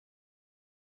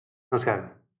Namaskar.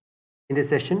 In this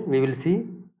session, we will see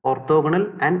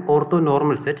orthogonal and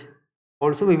orthonormal set.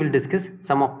 Also, we will discuss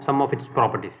some of its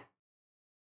properties.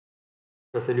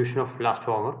 The solution of last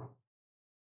homework.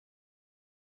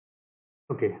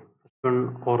 Okay, first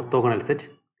one, orthogonal set.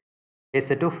 A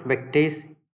set of vectors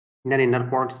in an inner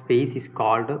product space is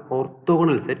called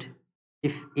orthogonal set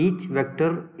if each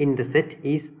vector in the set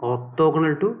is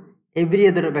orthogonal to every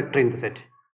other vector in the set.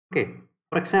 Okay,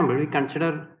 for example, we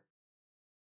consider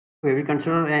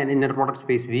an inner product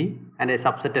space V and a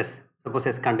subset S. Suppose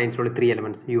S contains only three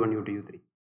elements U1, U2, U3.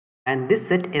 And this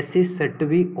set S is said to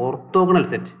be orthogonal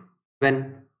set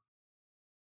when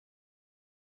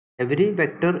every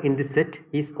vector in this set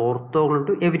is orthogonal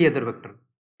to every other vector.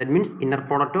 That means inner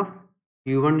product of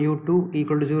U1, U2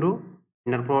 equal to 0,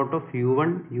 inner product of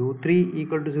U1, U3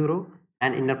 equal to 0,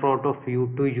 and inner product of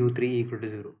U2, U3 equal to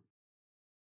 0.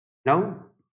 Now,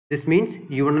 this means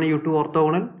U1 and U2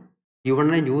 orthogonal,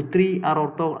 U1 and U3 are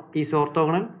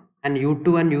orthogonal, and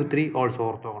U2 and U3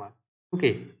 also orthogonal.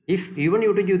 Okay, if U1,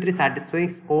 U2, U3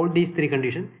 satisfies all these three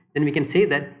conditions, then we can say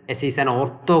that S is an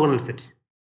orthogonal set.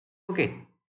 Okay.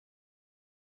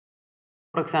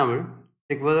 For example,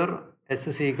 check whether S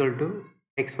is equal to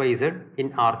x, y, z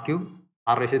in R cube,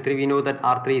 R ratio 3. We know that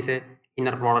R3 is a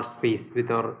inner product space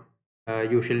with our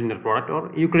usual inner product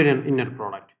or Euclidean inner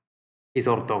product is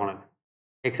orthogonal.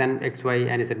 X and xy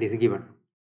and z is given.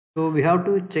 So we have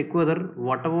to check whether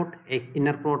what about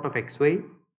inner product of xy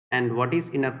and what is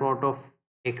inner product of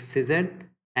xz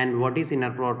and what is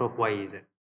inner product of yz.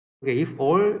 Okay, if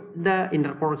all the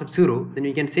inner products are 0, then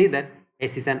we can say that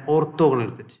S is an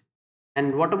orthogonal set.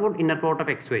 And what about inner product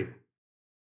of xy?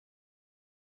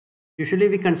 Usually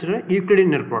we consider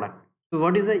Euclidean inner product. So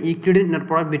what is the Euclidean inner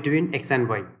product between x and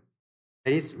y?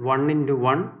 That is 1 into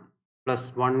 1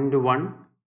 plus 1 into 1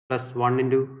 plus 1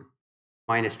 into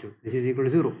minus 2. This is equal to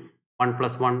 0. 1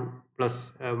 plus 1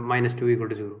 plus minus 2 equal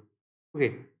to 0.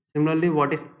 Okay. Similarly,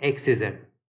 what is xz?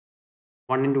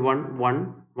 1 into 1,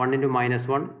 1. 1 into minus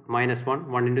 1, minus 1.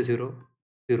 1 into 0,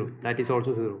 0. That is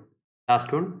also 0.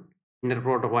 Last one, inner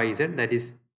product of yz, that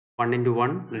is 1 into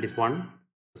 1, that is 1.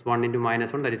 Plus 1 into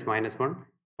minus 1, that is minus 1.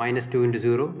 Minus 2 into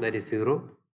 0, that is 0.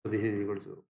 So this is equal to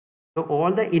 0. So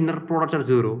all the inner products are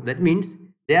 0. That means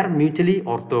they are mutually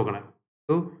orthogonal.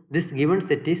 So this given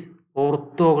set is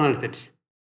orthogonal set.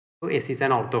 So S is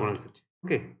an orthogonal set.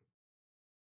 Okay.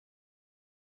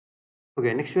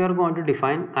 Okay, next we are going to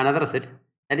define another set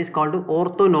that is called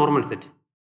orthonormal set.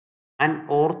 An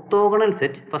orthogonal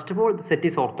set, first of all, the set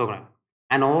is orthogonal.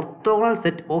 An orthogonal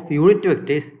set of unit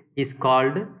vectors is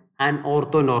called an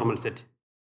orthonormal set.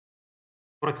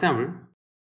 For example,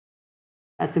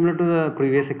 as similar to the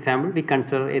previous example, we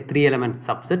consider a three-element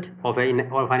subset of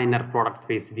an inner product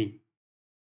space V.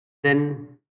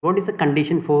 Then what is the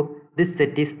condition for this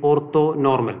set is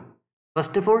orthonormal?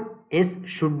 First of all, S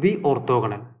should be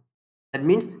orthogonal. That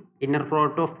means inner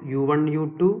product of U1,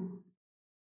 U2,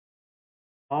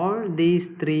 all these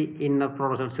three inner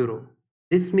products are 0.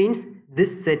 This means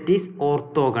this set is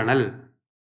orthogonal.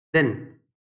 Then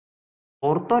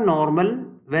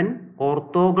orthonormal when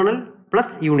orthogonal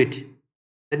plus unit.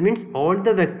 That means all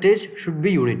the vectors should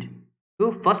be unit.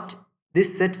 So first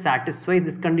this set satisfies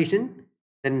this condition.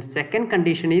 Then second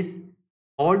condition is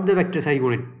all the vectors are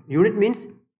unit. Unit means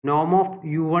norm of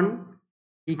U1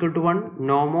 equal to 1,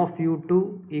 norm of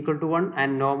U2 equal to 1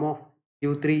 and norm of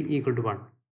U3 equal to 1.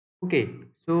 Okay,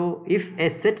 so if a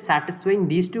set satisfying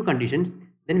these two conditions,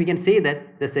 then we can say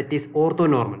that the set is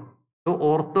orthonormal. So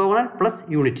orthogonal plus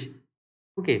unit.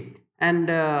 Okay, and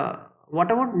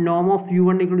what about norm of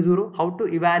U1 equal to 0? How to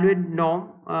evaluate norm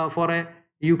for a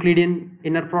Euclidean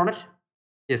inner product?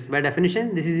 Yes, by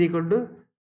definition, this is equal to,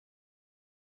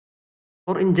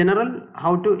 or in general,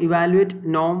 how to evaluate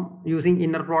norm using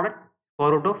inner product?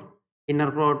 Square root of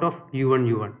inner product of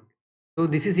U1, U1. So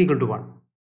this is equal to 1.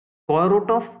 Square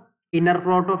root of inner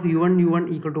product of U1,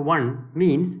 U1 equal to 1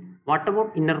 means what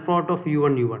about inner product of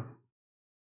U1, U1?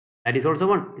 That is also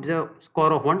 1. It's a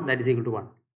square of 1, that is equal to 1.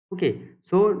 Okay,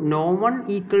 so norm U1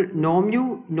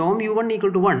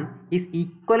 equal to 1 is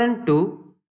equivalent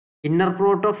to inner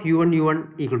product of U1,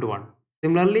 U1 equal to 1.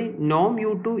 Similarly, norm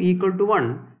U2 equal to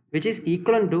 1, which is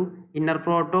equivalent to inner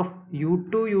product of U2,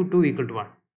 U2 equal to 1.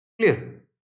 Clear?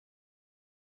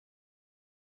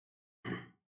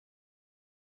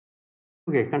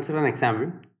 Okay, consider an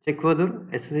example. Check whether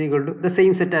S is equal to the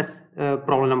same set as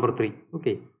problem number 3.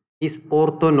 Okay, is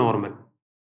orthonormal.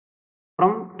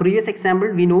 From previous example,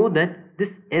 we know that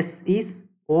this S is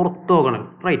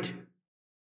orthogonal, right?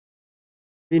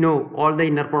 We know all the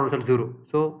inner products are 0.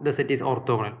 So the set is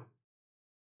orthogonal.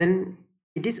 Then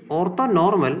it is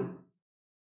orthonormal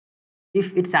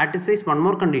if it satisfies one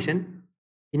more condition,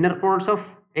 inner products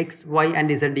of x, y, and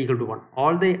z equal to 1.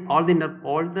 All the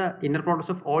inner products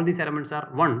of all these elements are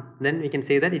 1, then we can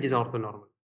say that it is orthonormal.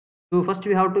 So first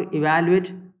we have to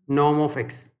evaluate norm of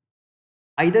x.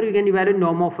 Either you can evaluate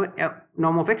norm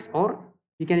of x, or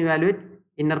you can evaluate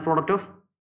inner product of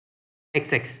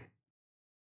xx.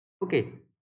 Okay.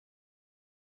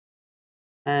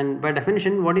 And by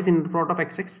definition, what is inner product of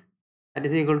xx? That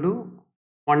is equal to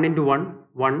 1 into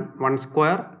 1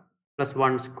 square plus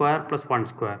 1 square plus 1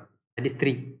 square. That is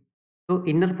 3. So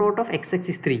inner product of xx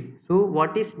is 3. So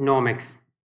what is norm x?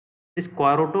 Is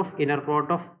square root of inner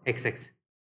product of xx.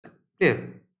 Clear?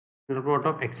 Inner product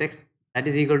of xx, that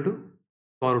is equal to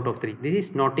square root of 3. This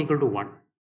is not equal to 1.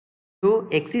 So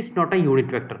x is not a unit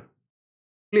vector.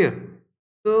 Clear?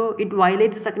 So it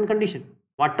violates the second condition.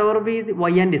 Whatever be the y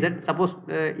and z, suppose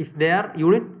if they are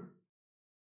unit,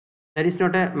 that is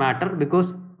not a matter,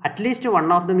 because at least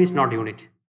one of them is not unit.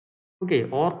 Okay,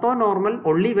 orthonormal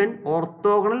only when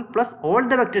orthogonal plus all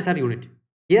the vectors are unit.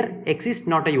 Here x is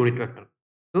not a unit vector.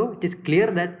 So it is clear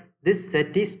that this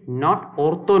set is not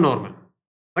orthonormal,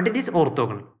 but it is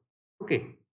orthogonal. Okay.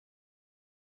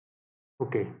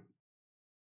 Okay.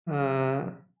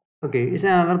 Okay, it's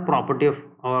another property of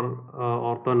our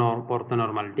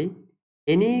orthonormality.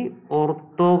 Any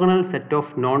orthogonal set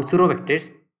of non-zero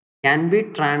vectors can be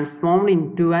transformed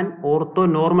into an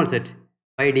orthonormal set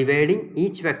by dividing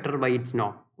each vector by its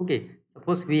norm. Okay,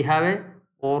 suppose we have a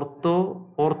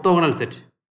orthogonal set,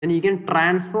 then you can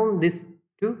transform this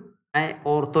to an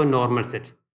orthonormal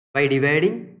set by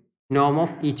dividing norm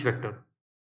of each vector.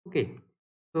 Okay,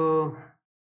 so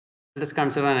let us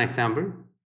consider an example.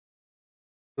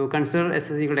 So consider s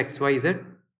is equal to x, y, z.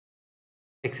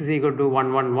 X is equal to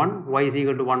 1, 1, 1, y is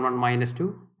equal to 1, 1, minus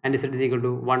 2, and z is equal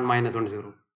to 1, minus 1,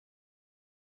 0.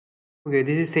 Okay,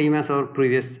 this is same as our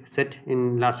previous set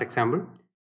in last example.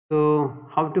 So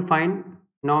how to find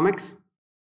norm x?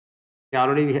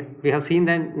 Already we have seen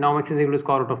that norm x is equal to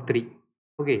square root of 3.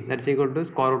 Okay, that's equal to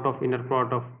square root of inner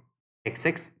product of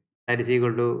xx, that is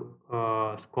equal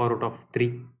to square root of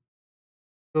 3.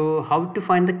 So how to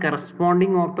find the corresponding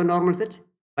orthonormal set?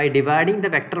 By dividing the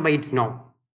vector by its norm.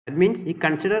 That means you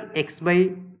consider x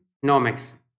by norm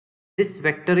x. This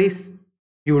vector is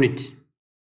unit.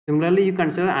 Similarly, you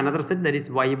consider another set, that is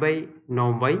y by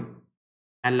norm y,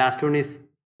 and last one is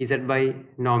z by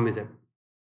norm z.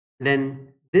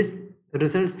 Then this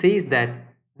result says that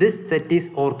this set is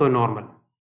orthonormal.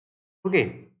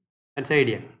 Okay, that's the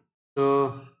idea.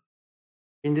 So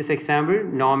in this example,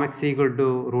 norm x equal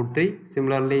to root 3.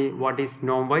 Similarly, what is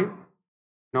norm y?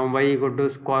 Norm y equal to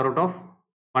square root of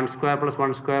 1 square plus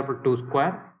 1 square plus 2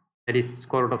 square, that is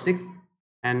square root of 6.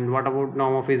 And what about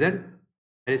norm of z?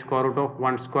 That is square root of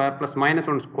 1 square plus minus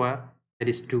 1 square, that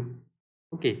is 2.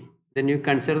 Okay, then you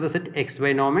consider the set x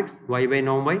by norm x, y by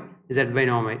norm y, z by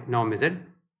norm z.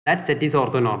 That set is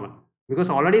orthonormal because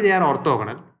already they are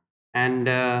orthogonal, and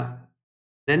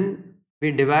then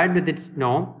we divide with its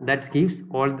norm, that gives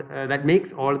all that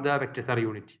makes all the vectors are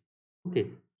unit. Okay,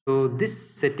 so this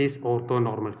set is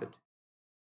orthonormal set.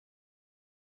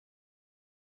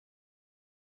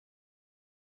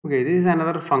 Okay, this is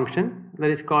another function that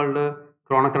is called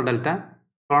Kronecker delta.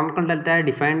 Kronecker delta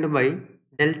defined by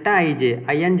delta ij.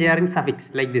 I and j are in suffix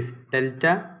like this,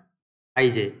 delta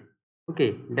ij.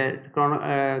 Okay,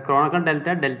 Kronecker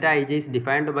delta ij is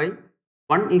defined by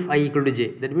 1 if I equal to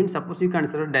j. That means suppose you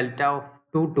consider delta of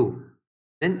 2, 2,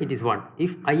 then it is 1.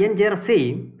 If I and j are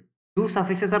same, two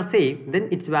suffixes are same, then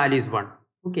its value is 1.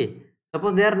 Okay,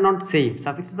 suppose they are not same,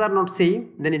 suffixes are not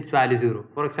same, then its value is 0.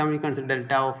 For example, you consider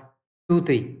delta of 2,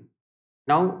 3.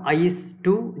 Now I is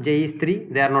 2, j is 3,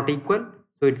 they are not equal,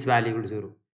 so its value equal to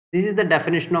 0. This is the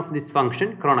definition of this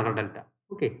function Kronecker delta.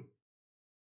 Okay.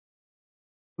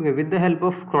 Okay, with the help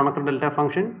of Kronecker delta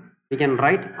function, we can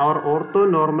write our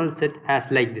orthonormal set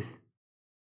as like this.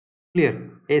 Clear?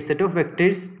 A set of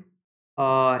vectors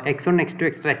x1, x2,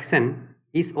 etc., xn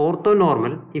is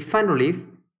orthonormal if and only if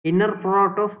inner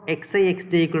product of xi,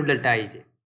 xj equal to delta ij.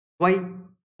 Why?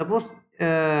 Suppose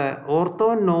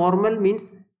orthonormal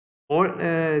means all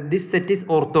this set is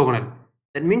orthogonal.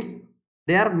 That means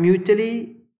they are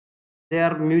mutually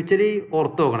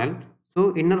orthogonal.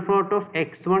 So inner product of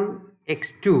x1,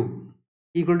 x2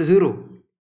 equal to 0,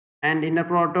 and inner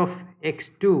product of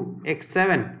x2,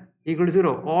 x7 equal to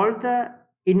 0. All the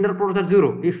inner products are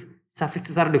 0 if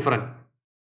suffixes are different.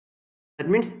 That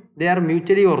means they are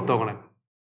mutually orthogonal.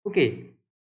 Okay,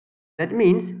 that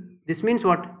means, this means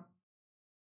what?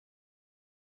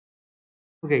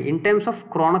 Okay, in terms of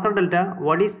Kronecker delta,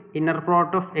 what is inner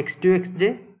product of x2,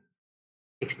 xj?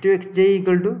 x2, xj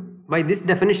equal to, by this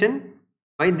definition,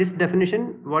 By this definition,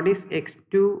 what is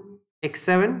x2,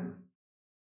 x7?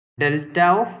 Delta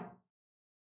of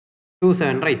 2,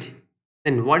 7, right?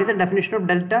 Then what is the definition of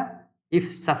delta?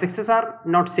 If suffixes are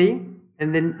not same,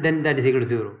 and then that is equal to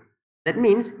 0. That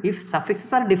means if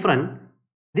suffixes are different,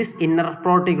 this inner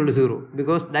product equal to 0,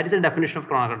 because that is the definition of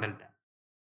canonical delta.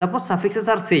 Suppose suffixes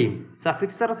are same.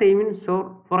 Suffixes are same in,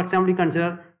 so for example, you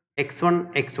consider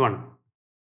x1, x1.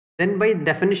 Then by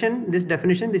definition, this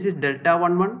is delta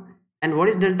 1, 1. And what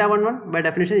is delta 1, 1? By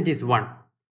definition, it is 1.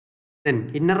 Then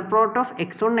inner product of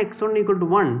x1, x1 equal to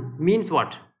 1 means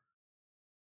what?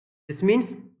 This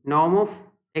means norm of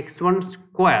x1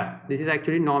 square. This is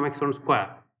actually norm x1 square.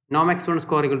 Norm x1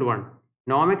 square equal to 1.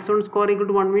 Norm x1 square equal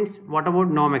to 1 means what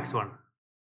about norm x1?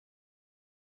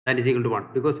 That is equal to 1,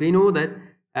 because we know that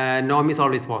norm is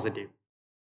always positive.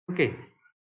 Okay.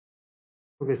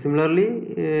 Okay.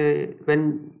 Similarly,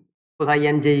 when suppose I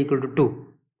and j equal to 2,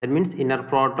 that means inner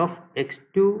product of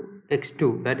x2,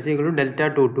 x2, that is equal to delta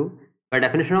 2, 2. By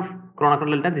definition of canonical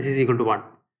delta, this is equal to 1.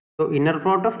 So inner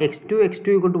product of x2,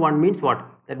 x2 equal to 1 means what?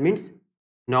 That means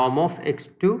norm of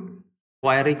x2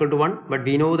 square equal to 1. But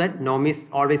we know that norm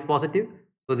is always positive.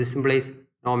 So this implies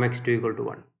norm x2 equal to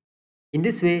 1. In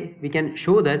this way, we can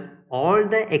show that all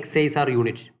the xi's are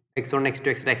unit. x1,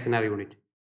 x2, x3, xn are unit.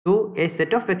 So a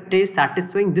set of vectors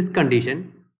satisfying this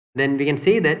condition, then we can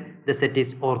say that the set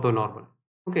is orthonormal.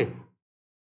 Okay.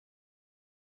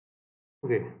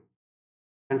 Okay.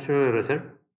 Consider a result.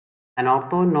 An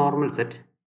orthonormal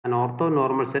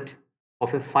set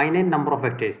of a finite number of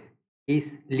vectors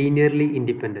is linearly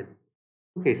independent.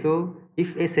 Okay, so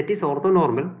if a set is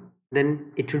orthonormal,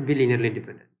 then it should be linearly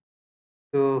independent.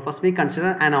 So first we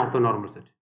consider an orthonormal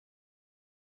set.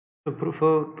 So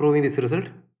for proving this result,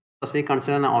 first we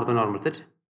consider an orthonormal set.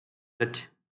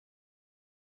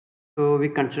 So we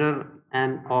consider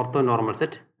an orthonormal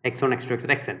set x1, x2,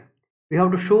 x3, xn. We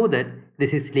have to show that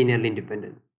this is linearly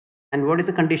independent. And what is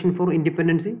the condition for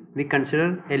independency? We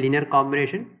consider a linear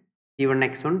combination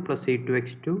c1x1 plus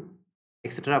c2x2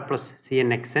 etc. plus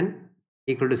cnxn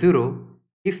equal to 0.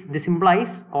 If this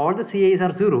implies all the ci's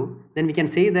are 0, then we can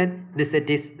say that this set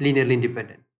is linearly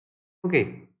independent.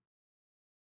 Okay.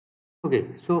 Okay,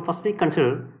 so first we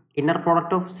consider inner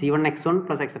product of c1x1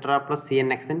 plus etc. plus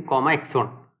cnxn comma x1.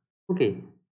 Okay,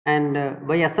 and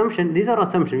by assumption, these are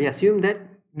assumption. We assume that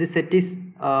this set is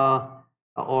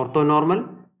orthonormal,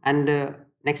 and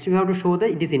next we have to show that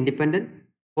it is independent.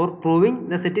 For proving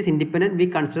the set is independent, we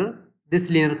consider this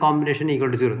linear combination equal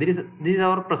to 0. This is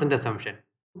our present assumption.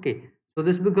 Okay, so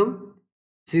this become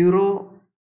 0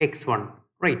 x1,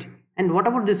 right? And what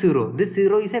about this 0? This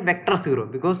 0 is a vector 0,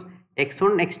 because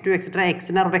x1, x2, etc.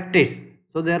 xn are vectors,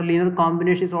 so their linear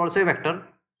combination is also a vector.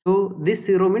 So this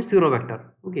 0 means 0 vector.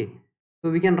 Okay,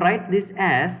 so we can write this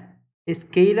as a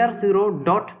scalar 0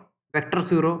 dot vector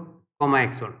 0 comma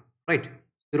x1, right?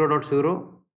 0 dot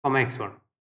 0 comma x1.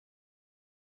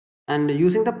 And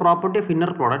using the property of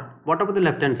inner product, what about the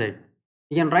left hand side?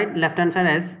 We can write left hand side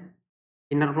as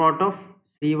inner product of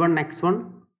c1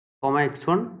 x1 comma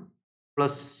x1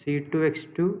 plus c2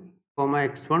 x2 comma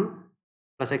x1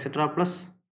 plus etc. plus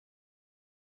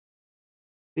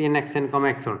cn xn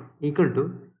comma x1 equal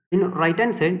to, in right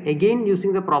hand side, again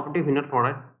using the property of inner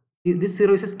product, this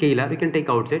 0 is a scalar, we can take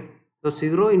outside. So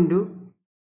 0 into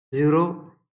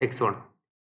 0 x1,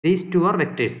 these two are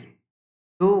vectors.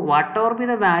 So whatever be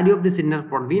the value of this inner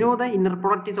product, we know the inner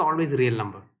product is always real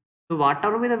number. So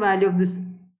whatever be the value of this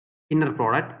inner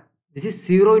product, this is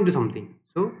 0 into something.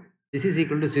 So this is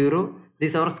equal to 0. This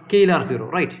is our scalar 0,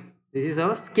 right? This is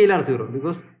our scalar 0,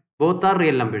 because both are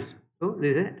real numbers. So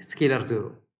this is a scalar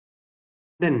 0.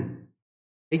 Then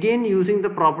again using the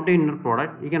property inner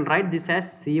product, we can write this as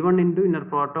c1 into inner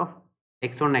product of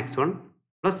x1 x1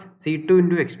 plus c2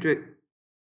 into x2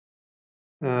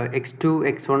 x2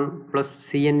 x1 plus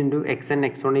cn into xn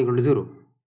x1 equal to 0.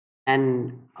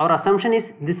 And our assumption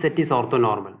is this set is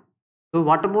orthonormal. So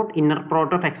what about inner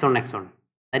product of x1 x1?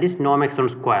 That is norm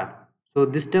x1 square. So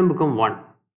this term become 1.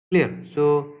 Clear?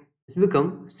 So this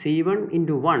become c1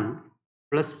 into 1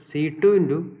 plus c2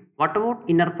 into, what about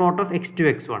inner product of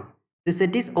x2 x1? This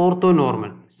set is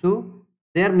orthonormal. So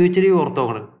they are mutually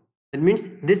orthogonal. That means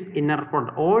this inner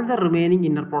product, all the remaining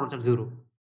inner products are 0.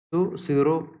 So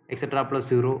 0 etc. plus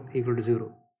 0 equal to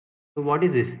 0. So what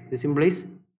is this? This implies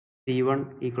c1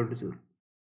 equal to 0.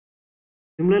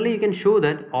 Similarly, you can show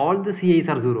that all the ci's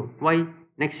are 0. Why?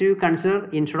 Next you consider,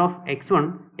 instead of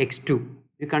x1, x2.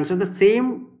 You consider the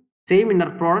same inner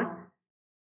product.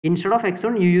 Instead of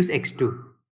x1, you use x2.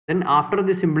 Then after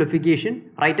the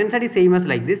simplification, right hand side is same as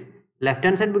like this. Left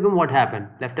hand side become what happened?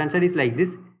 Left hand side is like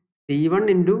this. c1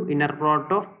 into inner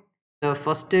product of the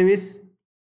first term is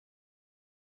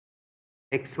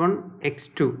x1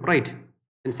 x2, right?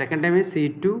 And second time is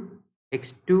c2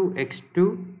 x2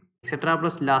 x2 etc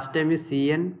plus last time is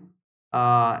cn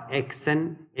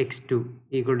xn x2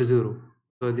 equal to 0.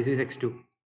 So this is x2.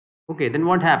 Okay, then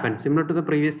what happened? Similar to the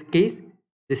previous case,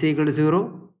 this is equal to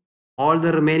 0, all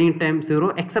the remaining terms 0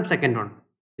 except second one.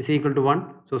 This is equal to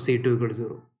 1, so c2 equal to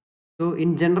 0. So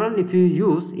in general, if you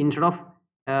use instead of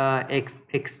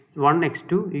x1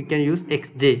 x2, you can use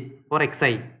xj or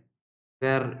xi,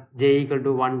 where j equal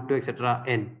to 1 to etc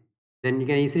n. Then you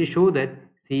can easily show that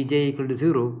cj equal to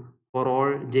 0 for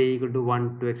all j equal to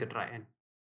 1 to etc n.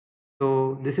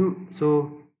 So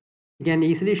so you can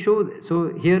easily show.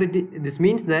 So here this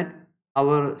means that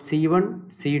our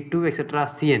c1 c2 etc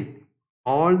cn,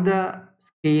 all the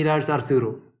scalars are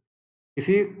 0. If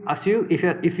you assume,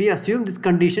 if we assume this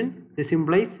condition, this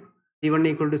implies c1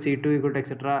 equal to c2 equal to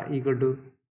etc equal to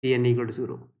cn equal to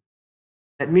 0.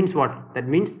 That means what? That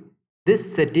means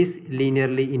this set is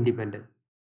linearly independent.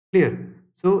 Clear?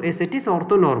 So a set is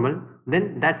orthonormal,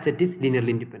 then that set is linearly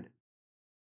independent.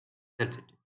 That's it.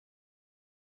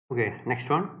 Okay, next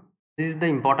one. This is the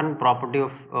important property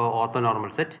of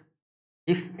orthonormal set.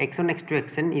 If x1 x2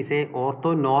 xn is a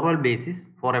orthonormal basis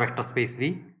for a vector space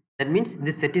V, that means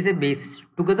this set is a basis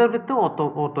together with the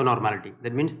orthonormality.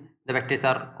 That means the vectors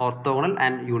are orthogonal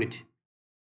and unit.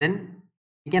 Then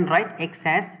we can write x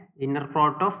as inner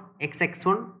product of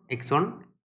xx1 x1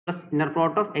 plus inner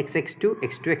product of xx2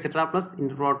 x2 etc plus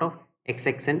inner product of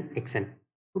xxn xn.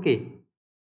 Okay,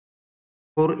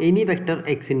 for any vector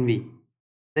x in V.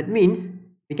 That means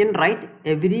we can write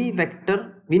every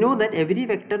vector. We know that every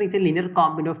vector is a linear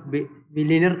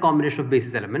combination of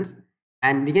basis elements,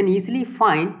 and we can easily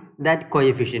find that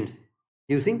coefficients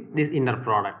using this inner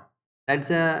product. That's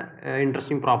a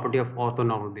interesting property of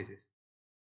orthonormal basis.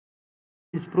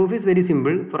 Its proof is very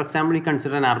simple. For example, we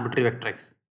consider an arbitrary vector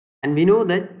x, and we know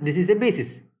that this is a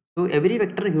basis. So every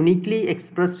vector uniquely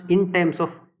expressed in terms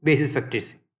of basis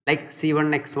vectors like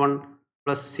c1 x1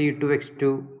 plus c2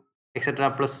 x2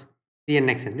 etc plus cn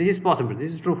xn. This is possible.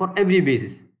 This is true for every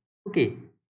basis. Okay,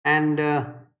 and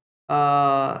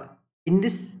in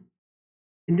this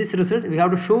result we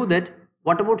have to show that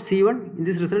what about c1? In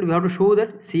this result we have to show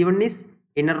that c1 is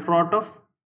inner product of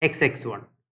xx1,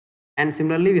 and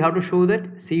similarly we have to show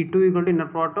that c2 equal to inner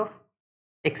product of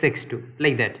xx2,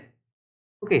 like that.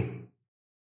 Okay.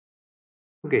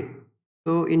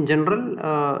 So in general,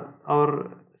 our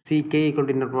ck equal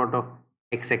to inner product of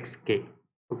xxk.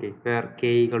 Okay, where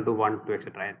k equal to 1 to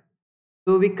etc.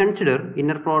 So we consider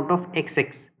inner product of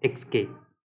xk.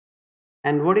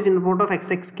 And what is inner product of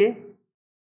xxk?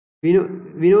 We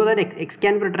know that x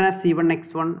can be written as c1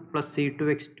 x1 plus c2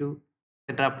 x2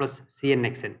 etc plus cn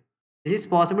xn. This is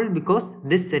possible because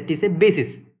this set is a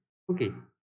basis. Okay,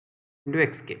 into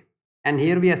xk, and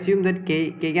here we assume that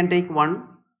k can take 1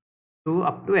 to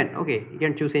up to n. Okay, you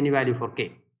can choose any value for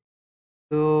k.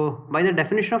 So by the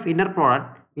definition of inner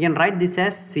product, we can write this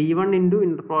as c1 into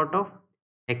inner product of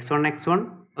x1 x1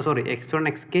 x1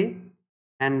 xk,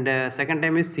 and second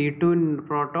time is c2 inner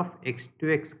product of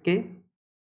x2 xk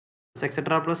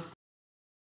etc plus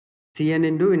cn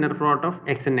into inner product of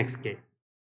xn xk.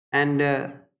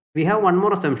 And we have one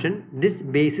more assumption. This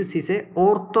basis is a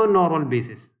orthonormal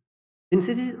basis. Since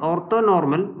it is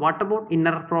orthonormal, what about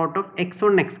inner product of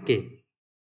x1 xk?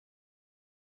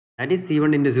 That is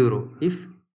c1 into 0. If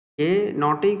k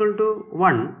not equal to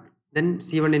 1, then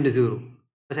c1 into 0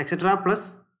 plus etc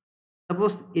plus,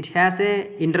 suppose it has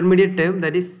a intermediate term,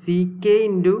 that is ck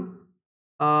into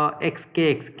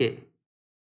xk xk.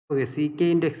 Okay, ck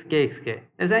into xk xk.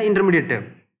 That's an intermediate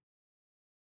term.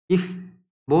 If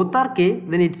both are k,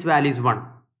 then its value is 1,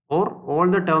 or all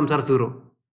the terms are 0.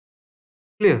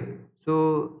 Clear?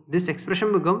 So this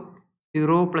expression become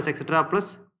 0 plus etc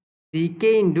plus ck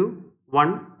into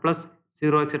 1 plus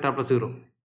 0 etc plus 0.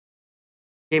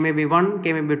 K may be 1,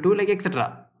 k may be 2, like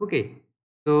etc. Okay.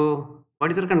 So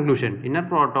what is our conclusion? Inner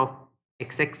product of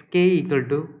xxk equal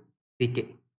to ck.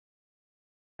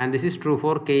 And this is true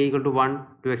for k equal to 1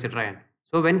 to etc n.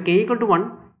 So when k equal to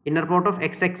 1, inner product of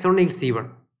xx1 is c1.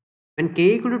 When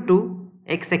k equal to 2,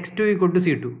 xx2 equal to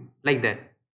c2, like that.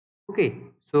 Okay,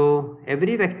 so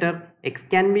every vector x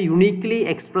can be uniquely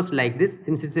expressed like this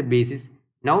since it's a basis.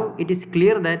 Now it is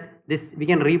clear that this we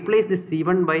can replace this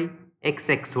c1 by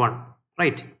xx1,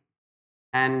 right?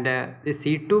 And this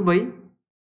c2 by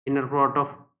inner product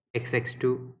of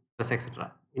xx2 plus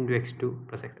etc into x2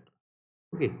 plus etc.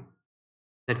 Okay,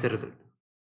 that's the result.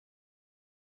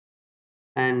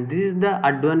 And this is the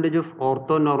advantage of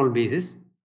orthonormal basis,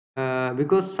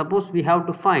 because suppose we have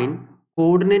to find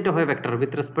coordinate of a vector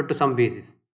with respect to some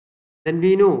basis, then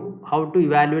we know how to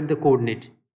evaluate the coordinate.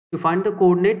 To find the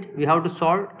coordinate, we have to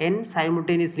solve n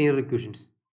simultaneous linear equations.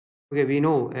 Okay, we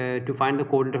know to find the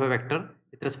coordinate of a vector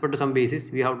with respect to some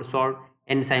basis, we have to solve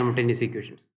n simultaneous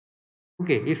equations.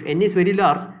 Okay, if n is very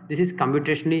large, this is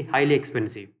computationally highly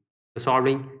expensive,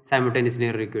 solving simultaneous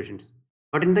linear equations.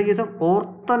 But in the case of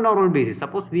orthonormal basis,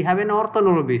 suppose we have an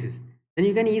orthonormal basis, then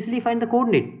you can easily find the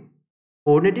coordinate.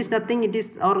 Coordinate is nothing, it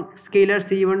is our scalar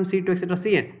c1, c2, etc.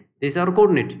 cn. This is our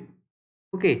coordinate.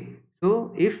 Okay,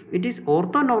 so if it is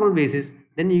orthonormal basis,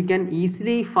 then you can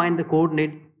easily find the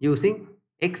coordinate using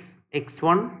x,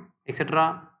 x1,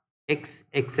 etc., x,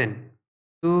 xn.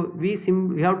 So we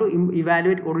have to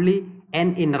evaluate only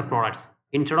n inner products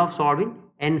instead of solving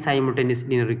n simultaneous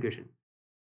linear equation.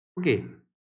 Okay,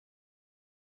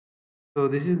 so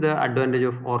this is the advantage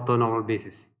of orthonormal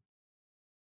basis.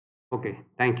 Okay,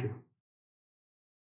 thank you.